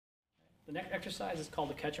The next exercise is called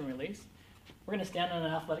the catch and release. We're going to stand in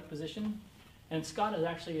an athletic position, and Scott is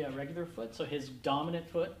actually a regular foot, so his dominant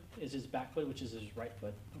foot is his back foot, which is his right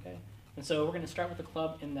foot. Okay, and so we're going to start with the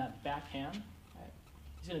club in that back hand. Right.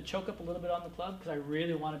 He's going to choke up a little bit on the club because I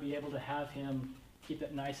really want to be able to have him keep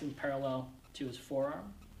it nice and parallel to his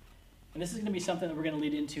forearm. And this is going to be something that we're going to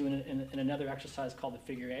lead into in another exercise called the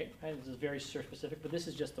figure eight. Right? This is very surf specific, but this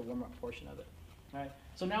is just the warm-up portion of it. Right?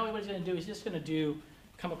 So now what he's going to do, he's just going to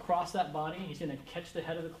come across that body. He's going to catch the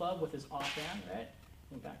head of the club with his offhand, right?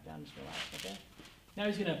 And back down, just relax, okay? Now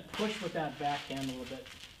he's going to push with that backhand a little bit.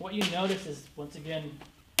 What you notice is, once again,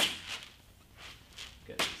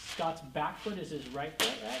 good. Scott's back foot is his right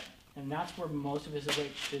foot, right? And that's where most of his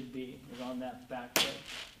weight should be, is on that back foot.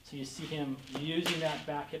 So you see him using that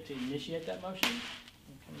back hip to initiate that motion.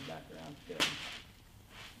 And coming back around, good.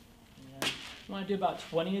 And you want to do about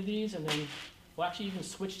 20 of these, and then we'll actually even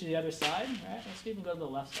switch to the other side, right? Let's even go to the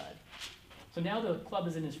left side. So now the club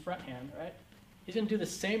is in his front hand, right? He's going to do the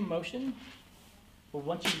same motion, but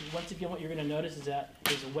once again, what you're going to notice is that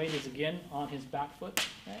his weight is again on his back foot,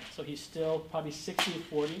 right? So he's still probably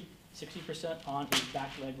 60-40, 60% on his back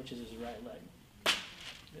leg, which is his right leg.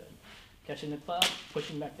 Good. Catching the club,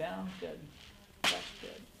 pushing back down, good. That's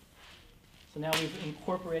good. So now we've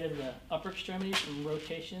incorporated the upper extremities, some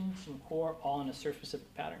rotation, some core, all in a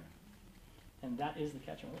surf-specific pattern. And that is the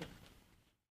catch and release.